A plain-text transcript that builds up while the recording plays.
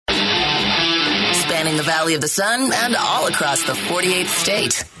spanning the Valley of the Sun and all across the 48th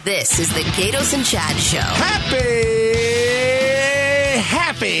state. This is the Gatos and Chad Show.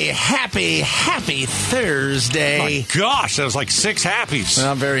 Happy Thursday. My gosh, that was like 6 happies.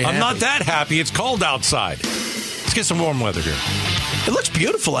 I'm very happy. I'm not that happy. It's cold outside. Let's get some warm weather here. It looks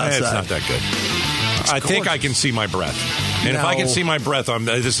beautiful outside. It's not that good. I think I can see my breath. And if I can see my breath,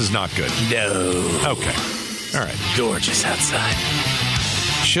 this is not good. No. Okay. All right. Gorgeous outside.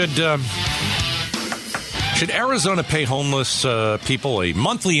 Should Arizona pay homeless people a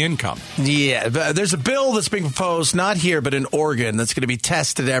monthly income? Yeah, there's a bill that's being proposed, not here, but in Oregon, that's going to be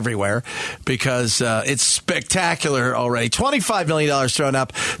tested everywhere because it's spectacular already. $25 million thrown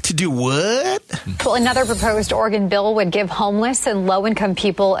up to do what? Well, another proposed Oregon bill would give homeless and low-income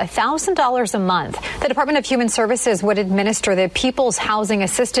people $1,000 a month. The Department of Human Services would administer the People's Housing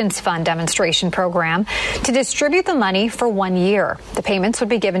Assistance Fund demonstration program to distribute the money for 1 year. The payments would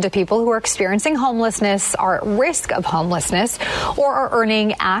be given to people who are experiencing homelessness, are at risk of homelessness, or are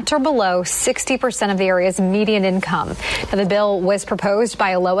earning at or below 60% of the area's median income. Now, the bill was proposed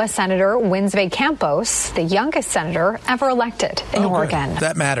by Iowa Senator Winsve Campos, the youngest senator ever elected in Oregon. Great.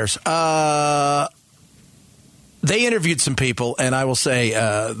 That matters. They interviewed some people, and I will say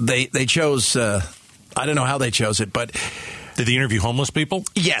they chose, I don't know how they chose it, but... Did they interview homeless people?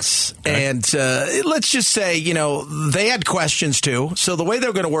 Yes. Okay. And let's just say, they had questions too. So the way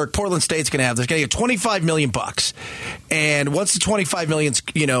they're going to work, Portland State's going to have, they're going to get $25 million. And once the $25 million's,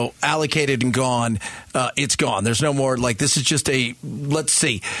 allocated and gone, it's gone. There's no more, this is just let's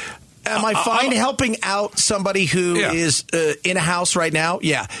see. Am I fine helping out somebody who is in a house right now?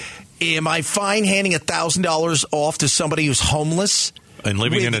 Yeah. Am I fine handing $1,000 off to somebody who's homeless? And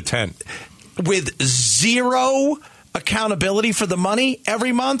living in a tent. With zero accountability for the money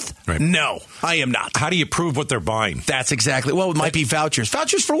every month? Right. No, I am not. How do you prove what they're buying? That's exactly. Well, it might be vouchers.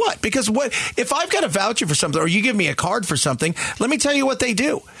 Vouchers for what? Because if I've got a voucher for something or you give me a card for something, let me tell you what they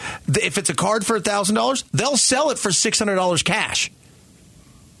do. If it's a card for $1,000, they'll sell it for $600 cash.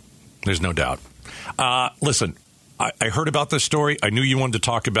 There's no doubt. Listen, I heard about this story. I knew you wanted to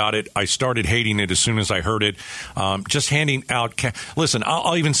talk about it. I started hating it as soon as I heard it. Just handing out listen,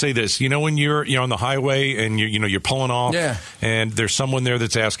 I'll even say this. When you're on the highway and you're pulling off, and there's someone there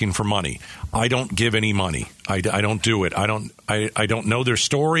that's asking for money. I don't give any money. I don't do it. I don't know their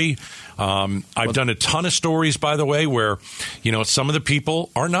story. I've done a ton of stories, by the way, where some of the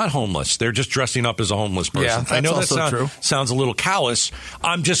people are not homeless. They're just dressing up as a homeless person. Yeah, that's I know also true. Sounds a little callous.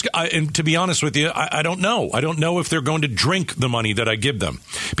 And to be honest with you, I don't know. I don't know if they're going to drink the money that I give them.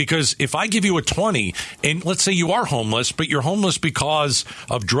 Because if I give you a 20, and let's say you are homeless, but you're homeless because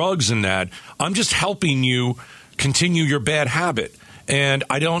of drugs and that, I'm just helping you continue your bad habit. And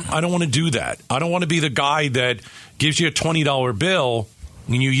I don't want to do that. I don't want to be the guy that gives you a $20 bill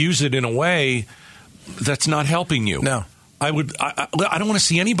and you use it in a way that's not helping you. No. I don't want to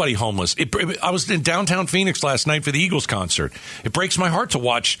see anybody homeless. I was in downtown Phoenix last night for the Eagles concert. It breaks my heart to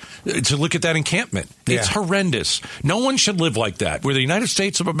look at that encampment. Yeah. It's horrendous. No one should live like that. We're the United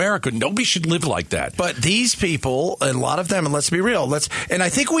States of America. Nobody should live like that. But these people, a lot of them, and let's be real, and I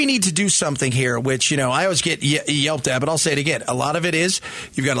think we need to do something here, which, I always get yelped at, but I'll say it again. A lot of it is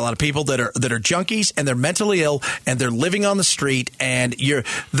you've got a lot of people that are junkies and they're mentally ill and they're living on the street, and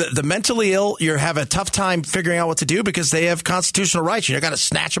the mentally ill, you have a tough time figuring out what to do because they have constitutional rights. You got to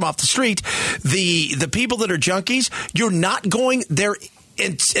snatch them off the street. The people that are junkies, you're not going there.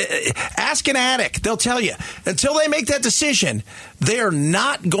 Ask an addict. They'll tell you. Until they make that decision, they're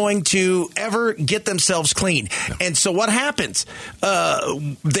not going to ever get themselves clean. No. And so what happens?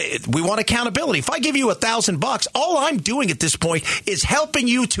 We want accountability. If I give you $1,000, all I'm doing at this point is helping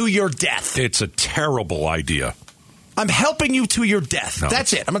you to your death. It's a terrible idea. I'm helping you to your death. No,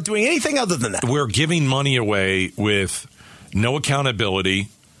 that's it. I'm not doing anything other than that. We're giving money away with no accountability.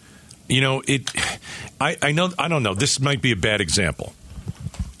 I don't know. This might be a bad example.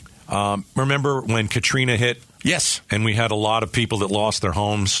 Remember when Katrina hit? Yes. And we had a lot of people that lost their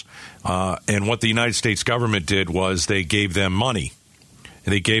homes. And what the United States government did was they gave them money.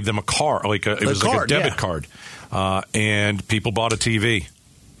 They gave them a car, like a debit card. And people bought a TV.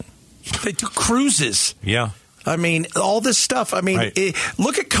 They took cruises. Yeah. I mean, all this stuff. I mean,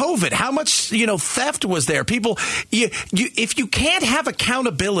 look at COVID. How much, theft was there? People, if you can't have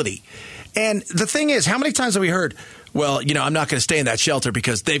accountability, and the thing is, how many times have we heard, well, I'm not going to stay in that shelter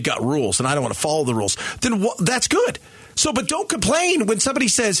because they've got rules and I don't want to follow the rules. Then that's good. So, but don't complain when somebody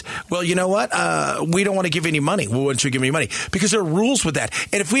says, well, you know what? We don't want to give any money. Well, why don't you give me money? Because there are rules with that.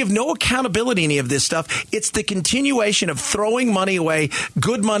 And if we have no accountability in any of this stuff, it's the continuation of throwing money away,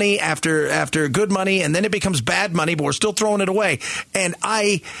 good money after good money, and then it becomes bad money, but we're still throwing it away. And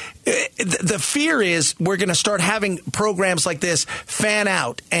the fear is we're going to start having programs like this fan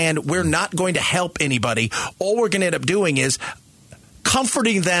out, and we're not going to help anybody. All we're going to end up doing is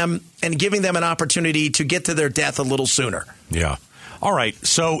comforting them and giving them an opportunity to get to their death a little sooner. Yeah. All right.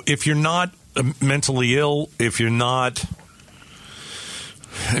 So if you're not mentally ill, if you're not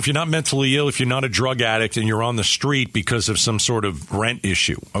mentally ill, if you're not a drug addict and you're on the street because of some sort of rent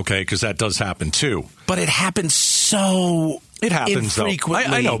issue, okay, because that does happen too. But it happens so infrequently.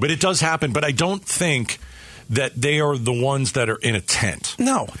 I know, but it does happen. But I don't think that they are the ones that are in a tent.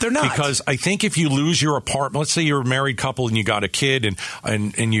 No, they're not. Because I think if you lose your apartment, let's say you're a married couple and you got a kid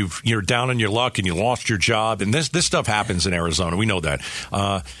and you're down on your luck and you lost your job, and this stuff happens in Arizona. We know that.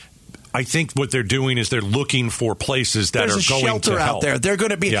 I think what they're doing is they're looking for places that There's are going to help. There's a shelter out there. They're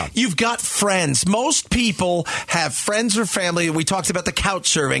going to be. Yeah. You've got friends. Most people have friends or family. We talked about the couch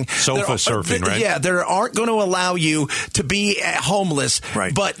surfing, sofa surfing, right? Yeah, they aren't going to allow you to be homeless.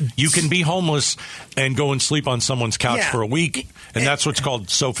 Right, but you can be homeless and go and sleep on someone's couch for a week, and that's what's called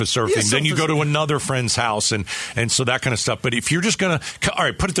sofa surfing. Yeah, then you go to another friend's house, and so that kind of stuff. But if you're just going to, all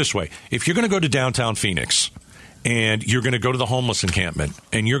right, put it this way: if you're going to go to downtown Phoenix, and you're going to go to the homeless encampment,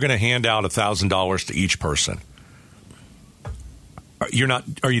 and you're going to hand out $1,000 to each person, are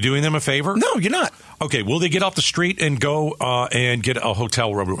you doing them a favor? No, you're not. Okay, will they get off the street and go and get a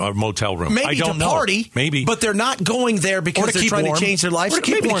hotel room, a motel room? Maybe I don't to party, know. Maybe, but they're not going there because they're trying to change their life. Or to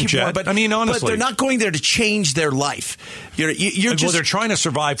keep warm, Chad. But I mean, honestly, but they're not going there to change their life. You're just, they're trying to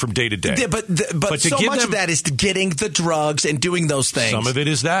survive from day to day. Yeah, but so much of that is getting the drugs and doing those things. Some of it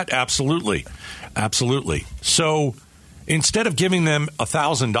is that, absolutely. So instead of giving them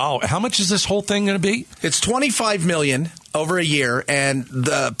 $1,000, how much is this whole thing going to be? It's $25 million over a year, and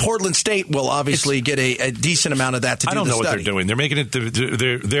the Portland State will obviously get a decent amount of that to do the study. I don't know what they're doing. They're making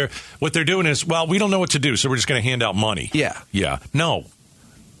it. What they're doing is, well, we don't know what to do, so we're just going to hand out money. Yeah. No.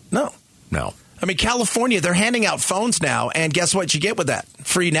 I mean, California, they're handing out phones now, and guess what you get with that?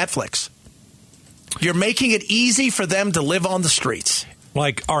 Free Netflix. You're making it easy for them to live on the streets.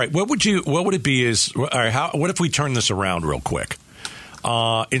 Like, all right, what would it be is, all right, what if we turn this around real quick?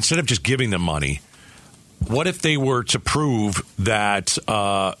 Instead of just giving them money, what if they were to prove that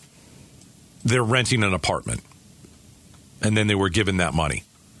they're renting an apartment and then they were given that money?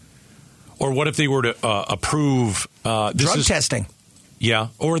 Or what if they were to approve drug testing? Yeah,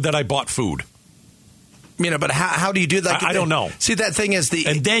 or that I bought food. But how do you do that? I don't know. See, that thing is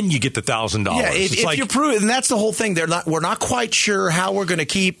and then you get the $1,000. Yeah, if you prove it, and that's the whole thing. We're not quite sure how we're going to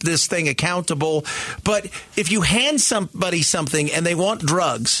keep this thing accountable. But if you hand somebody something and they want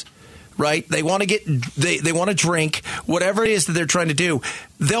drugs, right? They want to they want to drink, whatever it is that they're trying to do.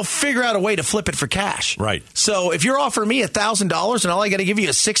 They'll figure out a way to flip it for cash. Right. So if you're offering me $1,000 and all I got to give you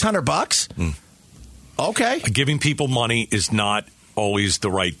is $600, okay. Giving people money is not always the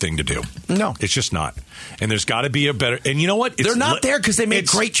right thing to do. No. It's just not. And there's got to be a better... And you know what? They're not there because they made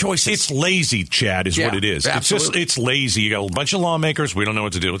great choices. It's lazy, Chad, is what it is. Absolutely. It's lazy. You got a bunch of lawmakers. We don't know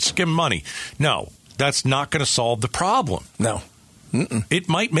what to do. Let's give them money. No, that's not going to solve the problem. No. It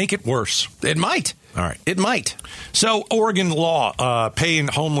might make it worse. It might. All right. It might. So, Oregon law, paying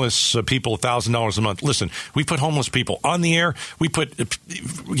homeless people $1,000 a month. Listen, we put homeless people on the air. We put,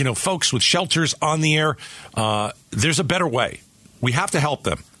 folks with shelters on the air. There's a better way. We have to help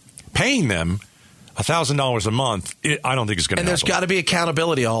them. Paying them $1,000 a month, I don't think it's going to help. And there's got to be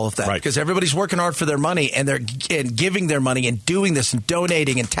accountability, all of that, right? Because everybody's working hard for their money, and they're giving their money and doing this and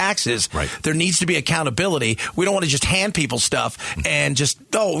donating and taxes. Right. There needs to be accountability. We don't want to just hand people stuff and just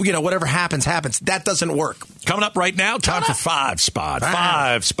whatever happens. That doesn't work. Coming up right now, time for Five Spot.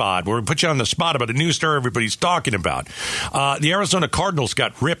 Five Spot. We're going to put you on the spot about a news story everybody's talking about. The Arizona Cardinals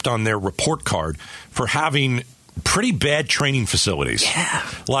got ripped on their report card for having pretty bad training facilities. Yeah.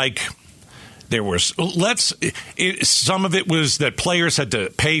 Like, there was, some of it was that players had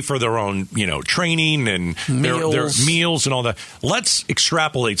to pay for their own, training and their meals and all that. Let's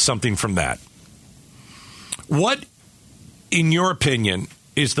extrapolate something from that. What, in your opinion,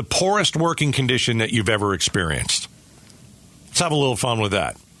 is the poorest working condition that you've ever experienced? Let's have a little fun with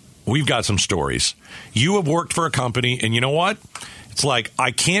that. We've got some stories. You have worked for a company, and you know what? It's like,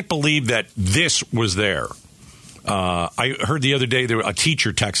 I can't believe that this was there. I heard the other day a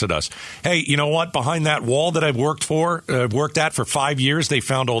teacher texted us, hey, you know what? Behind that wall that I've worked at for 5 years, they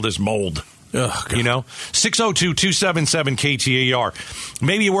found all this mold. You know, 602-277-KTAR.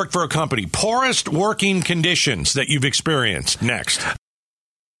 Maybe you work for a company. Poorest working conditions that you've experienced. Next.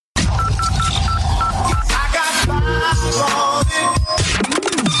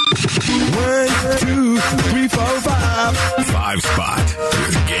 One, two, three, four, five. Five Spot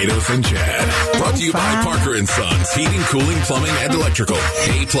with Gatos and Chad. Brought to you by Parker & Sons. Heating, cooling, plumbing, and electrical.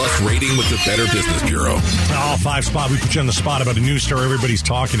 A+ rating with the Better Business Bureau. Oh, 5 Spot. We put you on the spot about a news story everybody's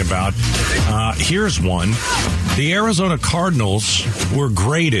talking about. Here's one. The Arizona Cardinals were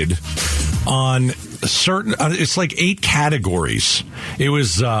graded on certain, it's like 8 categories. It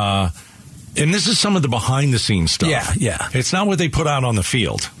was, and this is some of the behind the scenes stuff. Yeah. It's not what they put out on the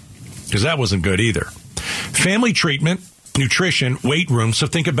field, because that wasn't good either. Family treatment, nutrition, weight room. So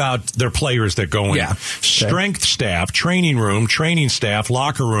think about their players that go in. Yeah. Strength staff, training room, training staff,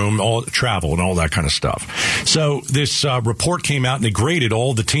 locker room, all travel and all that kind of stuff. So this report came out and they graded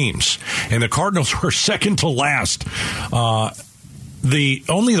all the teams. And the Cardinals were second to last. Only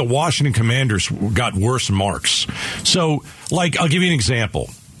the Washington Commanders got worse marks. So, like, I'll give you an example.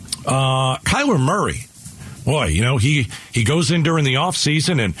 Kyler Murray. Boy, you know, he goes in during the off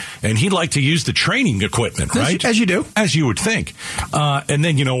season and he'd like to use the training equipment, right? As you do. As you would think. And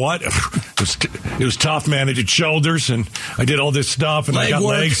then, you know what? It was tough, man. I did shoulders and I did all this stuff and I got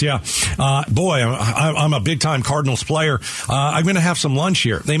legs. Yeah. Boy, I'm a big time Cardinals player. I'm going to have some lunch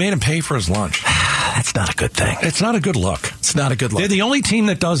here. They made him pay for his lunch. That's not a good thing. It's not a good look. It's not a good look. They're the only team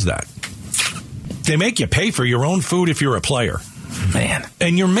that does that. They make you pay for your own food if you're a player. Man.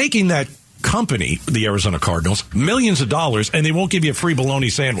 And you're making that company, the Arizona Cardinals, millions of dollars, and they won't give you a free bologna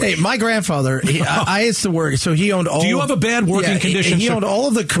sandwich. Hey, my grandfather, I used to work, so he owned all... Do you have a bad working condition? He owned all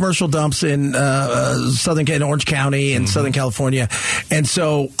of the commercial dumps in in Orange County and Southern California, and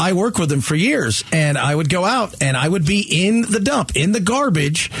so I worked with him for years, and I would go out, and I would be in the dump, in the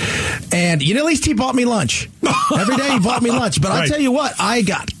garbage, and at least he bought me lunch. Every day he bought me lunch, but I'll tell you what,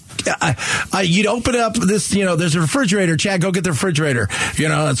 you'd open up this, there's a refrigerator. Chad, go get the refrigerator,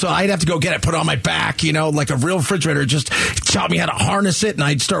 and so I'd have to go get it, put it on my back, like a real refrigerator. Just taught me how to harness it, and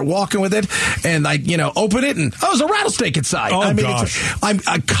I'd start walking with it, and I'd, open it, and there's a rattlesnake inside. Oh, gosh.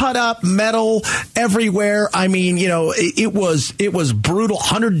 I cut up metal everywhere. I mean, it was brutal,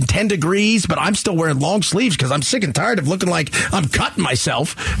 110 degrees, but I'm still wearing long sleeves because I'm sick and tired of looking like I'm cutting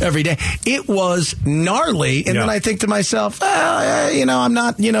myself every day. It was gnarly, and then I think to myself, I'm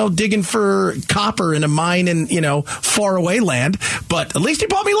not, digging for copper in a mine in, far away land, but at least he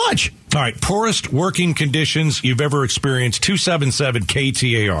bought me lunch. All right, poorest working conditions you've ever experienced,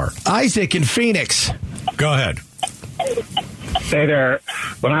 277-KTAR. Isaac in Phoenix. Go ahead. Hey there.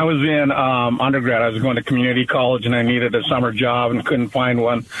 When I was in undergrad, I was going to community college, and I needed a summer job and couldn't find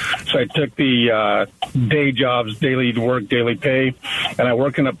one. So I took the day jobs, daily work, daily pay, and I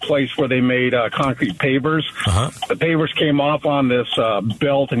worked in a place where they made concrete pavers. The pavers came off on this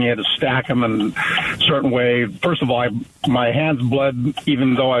belt, and you had to stack them in a certain way. First of all, my hands bled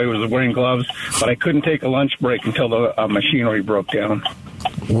even though I was wearing gloves, but I couldn't take a lunch break until the machinery broke down.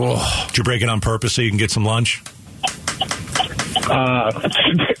 Whoa. Did you break it on purpose so you can get some lunch?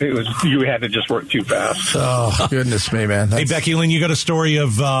 You had to just work too fast. Oh, goodness me, man. Hey, Becky Lynn, you got a story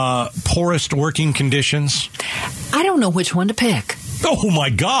of poorest working conditions? I don't know which one to pick. Oh, my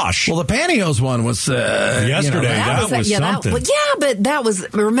gosh. Well, the pantyhose one was yesterday. That was something. But that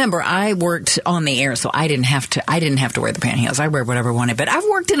was, remember, I worked on the air, so I didn't have to wear the pantyhose. I wear whatever I wanted. But I've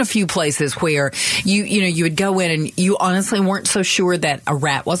worked in a few places where you would go in and you honestly weren't so sure that a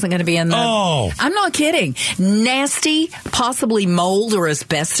rat wasn't going to be in the... Oh. I'm not kidding. Nasty, possibly mold or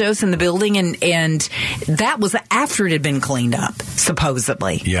asbestos in the building, and that was after it had been cleaned up,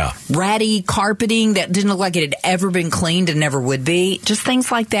 supposedly. Yeah. Ratty carpeting that didn't look like it had ever been cleaned and never would be. Just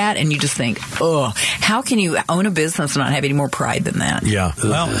things like that, and you just think, how can you own a business and not have any more pride than that? Yeah.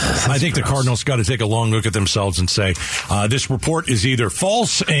 Well, I think the Cardinals got to take a long look at themselves and say, this report is either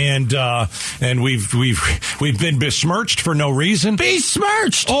false and we've been besmirched for no reason.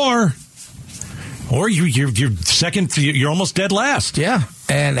 Besmirched! Or you're second, you're almost dead last. Yeah.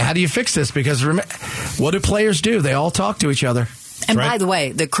 And how do you fix this? Because what do players do? They all talk to each other. And by the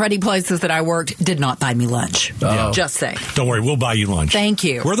way, the cruddy places that I worked did not buy me lunch. Oh. Just say. Don't worry, we'll buy you lunch. Thank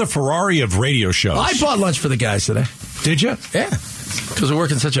you. We're the Ferrari of radio shows. I bought lunch for the guys today. Did you? Yeah. Because we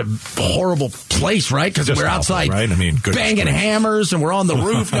work in such a horrible place, right? Because we're outside right? I mean, banging hammers and we're on the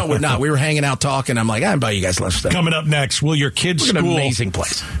roof. No, we're not. We were hanging out talking. I'm like, I can buy you guys lunch today. Coming up next, will your kids' school... an amazing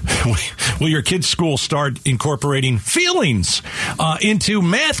place. Will your kids' school start incorporating feelings into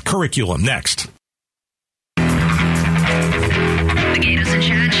math curriculum? Next. The Gatos and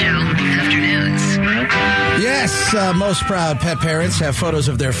Chad Show, afternoons. Yes. America's most proud pet parents have photos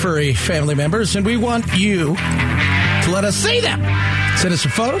of their furry family members, and we want you to let us see them. Send us a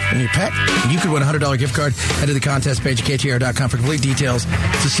photo of your pet, and you could win a $100 gift card. Head to the contest page at KTR.com for complete details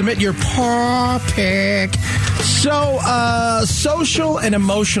to submit your paw pic. So, social and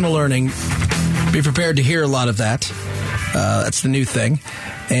emotional learning. Be prepared to hear a lot of that. That's the new thing.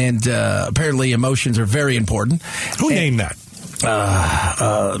 And apparently emotions are very important. Who named that?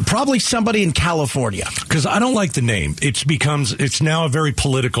 Probably somebody in California. Because I don't like the name. It's now a very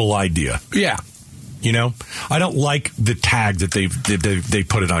political idea. Yeah. You know, I don't like the tag that they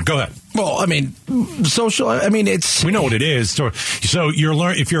put it on. Go ahead. Well, I mean, social. I mean, it's we know what it is. So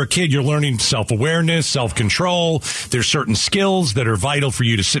if you're a kid, you're learning self-awareness, self-control. There's certain skills that are vital for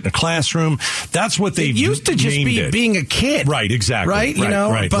you to sit in a classroom. That's what they used to just be being a kid, right? Exactly, right. You know,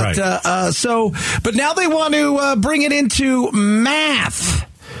 right, but but now they want to bring it into math.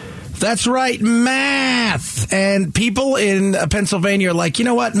 That's right, math. And people in Pennsylvania are like, you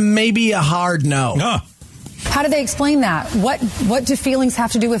know what? Maybe a hard no. How do they explain that? What do feelings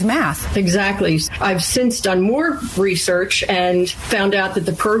have to do with math? Exactly. I've since done more research and found out that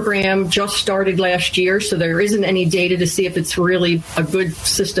the program just started last year, so there isn't any data to see if it's really a good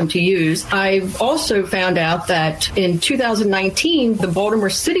system to use. I've also found out that in 2019, the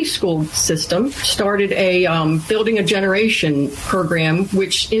Baltimore City School System started a Building a Generation program,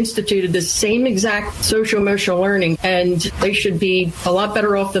 which instituted the same exact social-emotional learning, and they should be a lot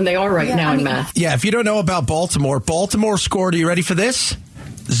better off than they are right now in math. Yeah, if you don't know about Baltimore scored, are you ready for this?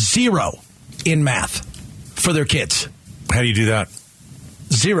 0 in math for their kids. How do you do that?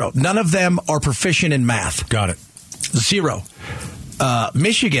 0. None of them are proficient in math. Got it. 0.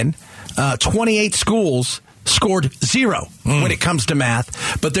 Michigan, 28 schools scored 0 when it comes to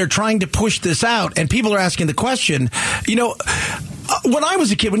math, but they're trying to push this out, and people are asking the question, you know, when I was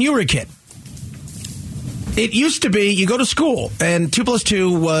a kid, when you were a kid, it used to be you go to school and 2 +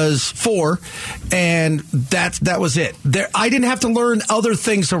 2 was 4, and that was it. I didn't have to learn other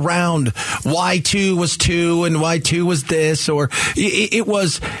things around why 2 was 2 and why 2 was this, or it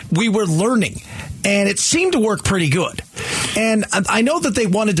was we were learning, and it seemed to work pretty good. And I know that they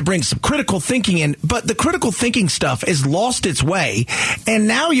wanted to bring some critical thinking in, but the critical thinking stuff has lost its way. And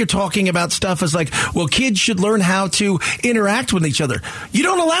now you're talking about stuff as like, well, kids should learn how to interact with each other. You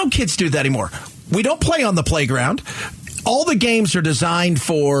don't allow kids to do that anymore. We don't play on the playground. All the games are designed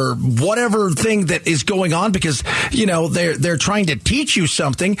for whatever thing that is going on because, you know, they're trying to teach you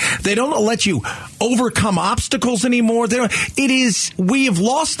something. They don't let you overcome obstacles anymore. We have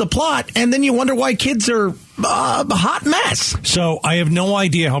lost the plot, and then you wonder why kids are a hot mess. So I have no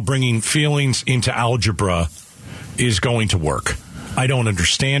idea how bringing feelings into algebra is going to work. I don't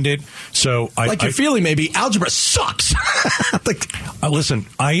understand it. So you're feeling maybe algebra sucks. Listen,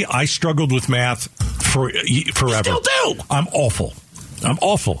 I struggled with math forever. You still do. I'm awful.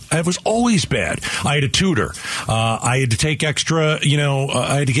 It was always bad. I had a tutor. I had to take extra,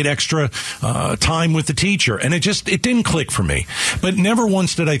 I had to get extra time with the teacher. And it didn't click for me. But never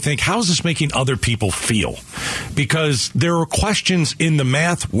once did I think, how is this making other people feel? Because there are questions in the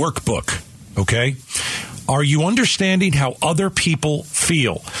math workbook, okay? Are you understanding how other people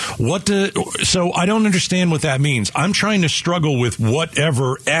feel? So I don't understand what that means. I'm trying to struggle with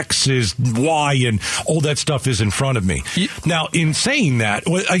whatever X is Y and all that stuff is in front of me. Now, in saying that,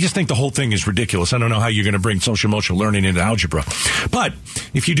 I just think the whole thing is ridiculous. I don't know how you're going to bring social-emotional learning into algebra. But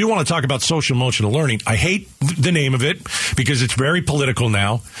if you do want to talk about social-emotional learning, I hate the name of it because it's very political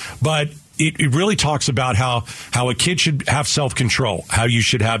now. But it really talks about how a kid should have self-control, how you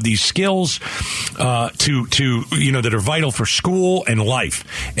should have these skills that are vital for school and life.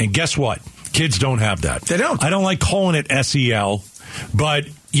 And guess what? Kids don't have that. They don't. I don't like calling it SEL, but,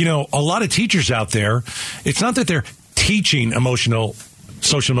 a lot of teachers out there, it's not that they're teaching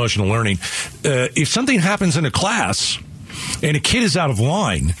social-emotional learning. If something happens in a class and a kid is out of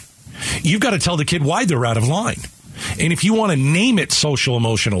line, you've got to tell the kid why they're out of line. And if you want to name it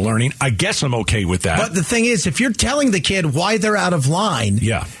social-emotional learning, I guess I'm okay with that. But the thing is, if you're telling the kid why they're out of line,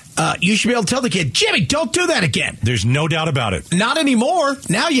 you should be able to tell the kid, Jimmy, don't do that again. There's no doubt about it. Not anymore.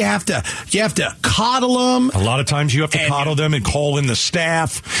 Now you have to coddle them. A lot of times you have to coddle them and call in the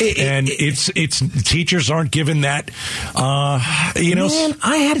staff. It's teachers aren't given that. Man,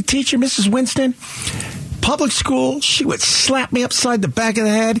 I had a teacher, Mrs. Winston. Public school, she would slap me upside the back of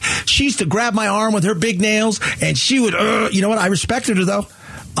the head. She used to grab my arm with her big nails, and she would, you know what? I respected her, though.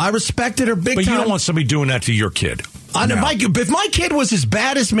 I respected her big time. But you don't want somebody doing that to your kid. If my kid was as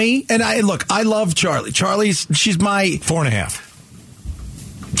bad as me, and I love Charlie. She's my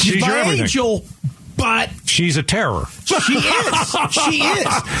 4.5. She's my angel, But she's a terror. She is. She is.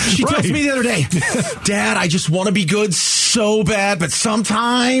 She Right. tells me the other day, Dad, I just want to be good so bad, but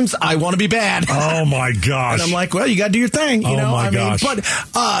sometimes I want to be bad. Oh, my gosh. And I'm like, well, you got to do your thing. You know? my gosh.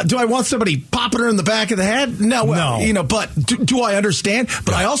 But do I want somebody popping her in the back of the head? No. No. You know, but do I understand?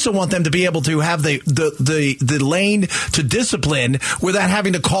 But I also want them to be able to have the lane to discipline without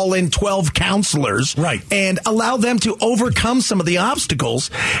having to call in 12 counselors. Right. And allow them to overcome some of the obstacles.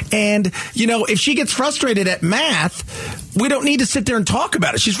 And, you know, if she gets frustrated at math, we don't need to sit there and talk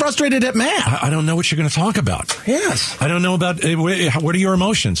about it. She's frustrated at math. I don't know what you're going to talk about. Yes. I don't know about what are your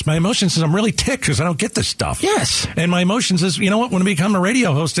emotions? My emotions is I'm really ticked because I don't get this stuff. Yes. And my emotions is, you know what? When I become a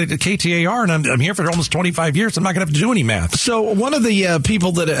radio host at KTAR and I'm here for almost 25 years, I'm not going to have to do any math. So one of the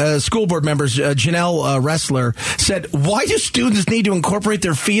people that school board members, Janelle Ressler, said, why do students need to incorporate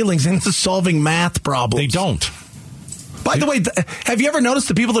their feelings into solving math problems? They don't. By the way, have you ever noticed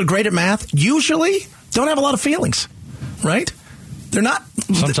the people that are great at math usually don't have a lot of feelings, right? They're not.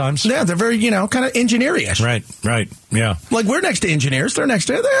 Sometimes. Yeah, they're very, kind of engineer-ish. Right, yeah. Like we're next to engineers. They're next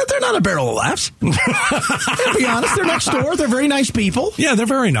to, they're not a barrel of laughs. To be honest, they're next door. They're very nice people. Yeah, they're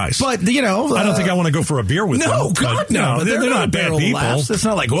very nice. But, I don't think I want to go for a beer with them. No, God, no. But they're not bad people. It's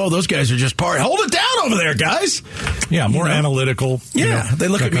not like, whoa, those guys are just partying. Hold it down over there, guys. Yeah, more analytical. Yeah, they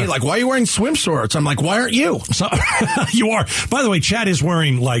look at me like, why are you wearing swim shorts? I'm like, why aren't you? So, you are. By the way, Chad is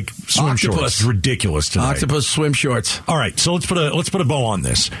wearing like swim shorts. It's ridiculous today. Octopus swim shorts. All right, so let's put a bow on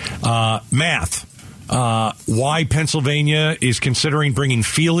this. Math. Why Pennsylvania is considering bringing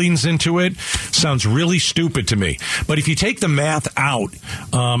feelings into it sounds really stupid to me. But if you take the math out,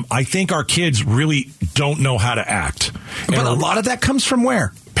 I think our kids really don't know how to act. But a lot of that comes from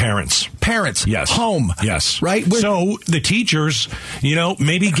where? Parents. Yes. Home. Yes. Right? So the teachers,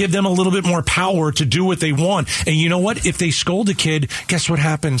 maybe give them a little bit more power to do what they want. And you know what? If they scold a kid, guess what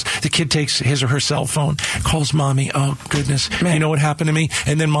happens? The kid takes his or her cell phone, calls mommy. Oh, goodness. Man. You know what happened to me?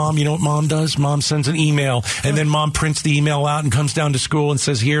 And then mom, you know what mom does? Mom sends an email. And then mom prints the email out and comes down to school and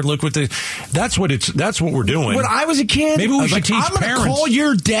says, here, look what that's what we're doing. When I was a kid, maybe we should teach I'm parents. I'm going to call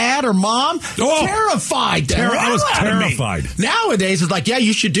your dad or mom. Terrified. I was terrified. Nowadays, it's like, yeah,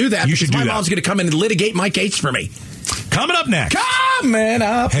 you should do that. You should do my that. Mom's going to come in and litigate my case for me. Coming up next. Coming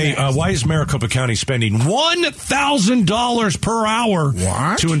up. Hey, why is Maricopa County spending $1,000 per hour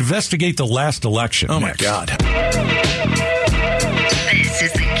to investigate the last election? Oh, my God. This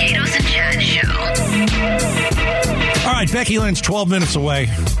is the Gatos and Chad Show. All right, Becky Lynn's 12 minutes away.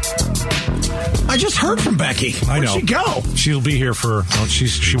 I just heard from Becky. Where'd she go? She'll be here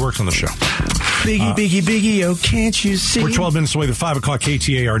she works on the show. Biggie, oh, can't you see? We're 12 minutes away, the 5 o'clock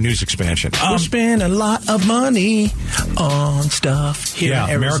KTAR news expansion. We spend a lot of money on stuff here in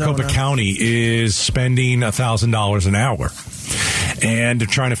Arizona. Maricopa County is spending $1,000 an hour. And they're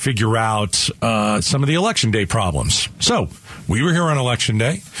trying to figure out some of the election day problems. So, we were here on election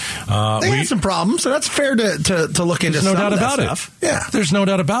day. They had some problems, so that's fair to look into. There's no doubt about stuff. it. Yeah. There's no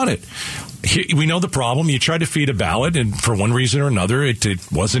doubt about it. We know the problem. You tried to feed a ballot, and for one reason or another, it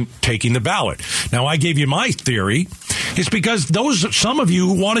wasn't taking the ballot. Now, I gave you my theory. It's because some of you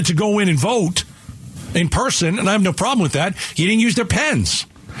who wanted to go in and vote in person, and I have no problem with that, you didn't use their pens.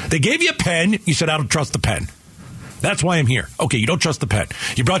 They gave you a pen. You said, I don't trust the pen. That's why I'm here. Okay, you don't trust the pen.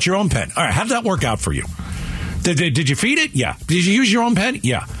 You brought your own pen. All right, how did that work out for you? Did you feed it? Yeah. Did you use your own pen?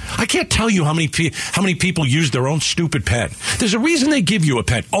 Yeah. I can't tell you how many people use their own stupid pen. There's a reason they give you a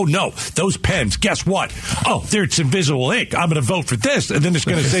pen. Oh, no. Those pens, guess what? Oh, it's invisible ink. I'm going to vote for this, and then it's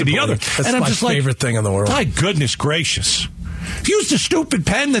going to say the other. That's and I'm my just like, favorite thing in the world. My goodness gracious. Use the stupid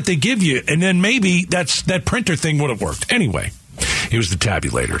pen that they give you, and then maybe that printer thing would have worked. Anyway, it was the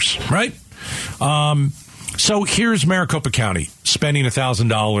tabulators, right? So here's Maricopa County spending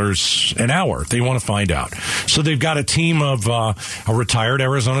 $1,000 an hour. They want to find out. So they've got a team of a retired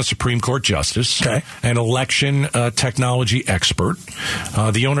Arizona Supreme Court justice, an election technology expert,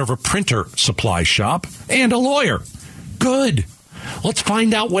 the owner of a printer supply shop, and a lawyer. Good. Let's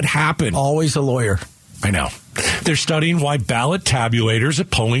find out what happened. Always a lawyer. I know. They're studying why ballot tabulators at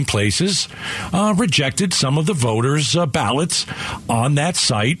polling places rejected some of the voters' ballots on that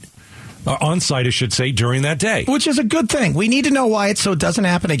site. On-site, I should say, during that day. Which is a good thing. We need to know why so it doesn't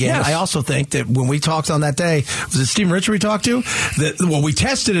happen again. Yes. I also think that when we talked on that day, was it Stephen Richard we talked to? We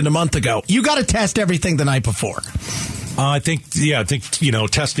tested it a month ago. You got to test everything the night before. I think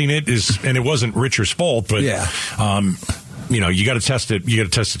testing it is, and it wasn't Richard's fault, but you got to test it. You got to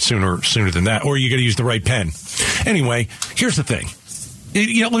test it sooner than that, or you got to use the right pen. Anyway, here's the thing.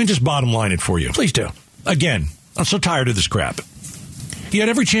 Let me just bottom line it for you. Please do. Again, I'm so tired of this crap. You had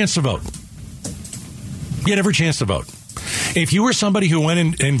every chance to vote. If you were somebody who went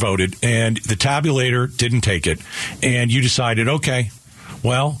in and voted and the tabulator didn't take it and you decided, okay,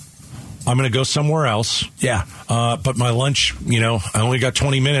 well, I'm going to go somewhere else. Yeah. But my lunch, I only got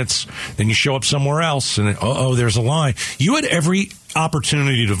 20 minutes. Then you show up somewhere else and, there's a line. You had every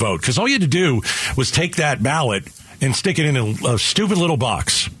opportunity to vote because all you had to do was take that ballot and stick it in a stupid little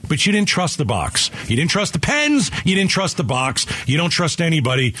box. But you didn't trust the box. You didn't trust the pens. You didn't trust the box. You don't trust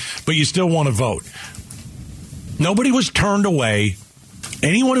anybody, but you still want to vote. Nobody was turned away.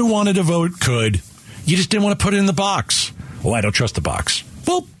 Anyone who wanted to vote could. You just didn't want to put it in the box. Well, I don't trust the box.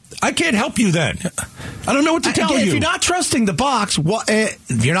 Well, I can't help you then. I don't know what to tell you. If you're not trusting the box,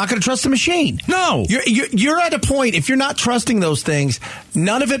 you're not going to trust the machine. No. You're at a point, if you're not trusting those things,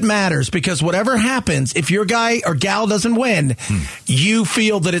 none of it matters because whatever happens, if your guy or gal doesn't win, you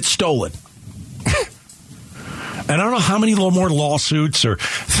feel that it's stolen. And I don't know how many more lawsuits or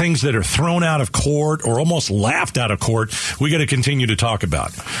things that are thrown out of court or almost laughed out of court we got to continue to talk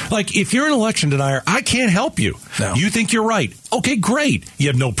about. Like, if you're an election denier, I can't help you. No. You think you're right. Okay, great. You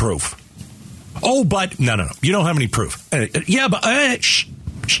have no proof. Oh, but no. You don't have any proof. Yeah, but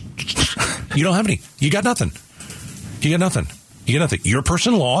you don't have any. You got nothing. Your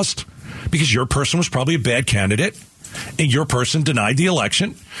person lost because your person was probably a bad candidate. And your person denied the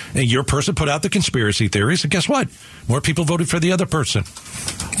election, and your person put out the conspiracy theories, and guess what? More people voted for the other person.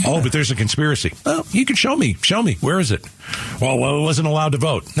 Oh, but there's a conspiracy. Well, you can show me. Where is it? Well, it wasn't allowed to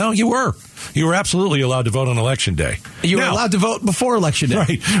vote. No, you were. You were absolutely allowed to vote on Election Day. You were allowed to vote before Election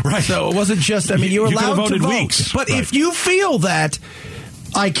Day. Right. So it wasn't just, you were allowed to vote. Weeks. But if you feel that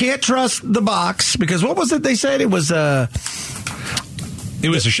I can't trust the box, because what was it they said? It was It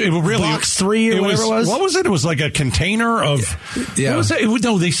was really box 3 or whatever it was. What was it? It was like a container of. Yeah. What was it?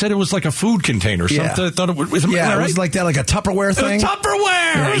 No, they said it was like a food container. Yeah. I thought it was. Yeah, it was like that, like a Tupperware thing.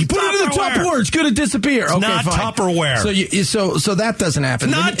 Tupperware. Yeah, you put it in the Tupperware. It's going to disappear. It's okay, not fine. Tupperware. So that doesn't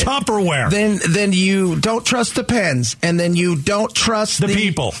happen. Not Tupperware. Then you don't trust the pens, and then you don't trust the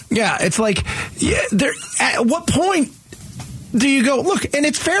people. Yeah, it's like, at what point do you go, look, and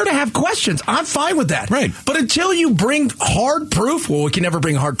it's fair to have questions. I'm fine with that. Right. But until you bring hard proof, well, we can never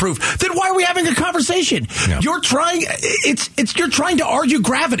bring hard proof, then why are we having a conversation? Yeah. You're trying to argue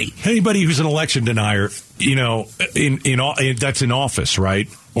gravity. Anybody who's an election denier, that's in office, right?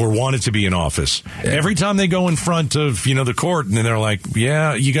 Or wanted to be in office. Yeah. Every time they go in front of, the court and they're like,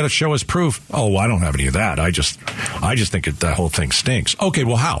 yeah, you got to show us proof. Oh, well, I don't have any of that. I just think that whole thing stinks. Okay,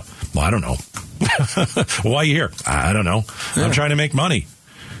 well, how? Well, I don't know. Why are you here? I don't know. Yeah. I'm trying to make money.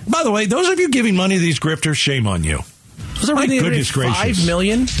 By the way, those of you giving money to these grifters, shame on you. My goodness gracious. $5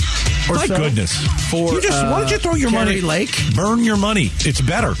 million or My so goodness. For, why don't you throw your money? Lake? Burn your money. It's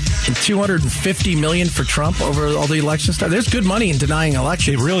better. And $250 million for Trump over all the election stuff. There's good money in denying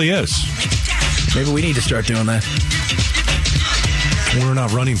elections. It really is. Maybe we need to start doing that. We're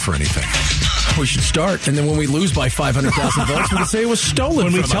not running for anything. We should start, and then when we lose by 500,000 votes, we can say it was stolen.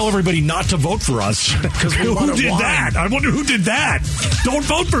 When we tell everybody not to vote for us, because who did that? I wonder who did that. Don't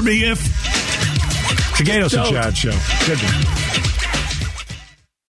vote for me if. The Gatos and Chad Show. Good one.